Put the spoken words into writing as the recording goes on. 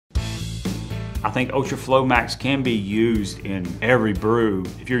I think Ultraflo Max can be used in every brew.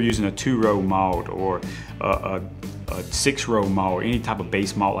 If you're using a 2-row malt or a 6-row malt, any type of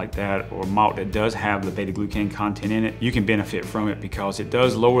base malt like that, or malt that does have the beta-glucan content in it, you can benefit from it because it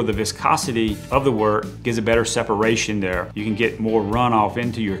does lower the viscosity of the wort, gives a better separation there. You can get more runoff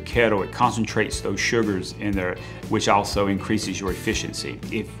into your kettle. It concentrates those sugars in there, which also increases your efficiency.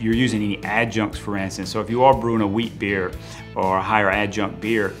 If you're using any adjuncts, for instance, so if you are brewing a wheat beer or a higher adjunct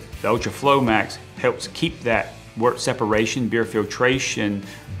beer, the Ultraflo Max helps keep that wort separation, beer filtration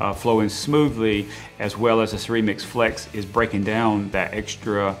flowing smoothly, as well as the Ceremix Flex is breaking down that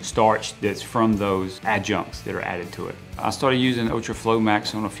extra starch that's from those adjuncts that are added to it. I started using Ultraflo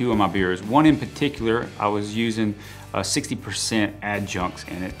Max on a few of my beers. One in particular, I was using 60% adjuncts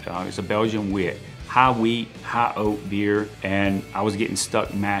in it. It's a Belgian wit. High wheat, high oat beer, and I was getting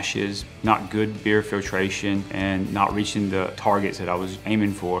stuck mashes, not good beer filtration, and not reaching the targets that I was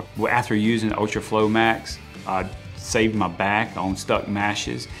aiming for. Well, after using Ultraflo Max, I saved my back on stuck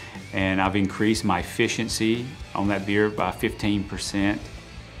mashes, and I've increased my efficiency on that beer by 15%.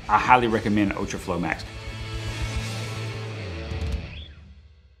 I highly recommend Ultraflo Max.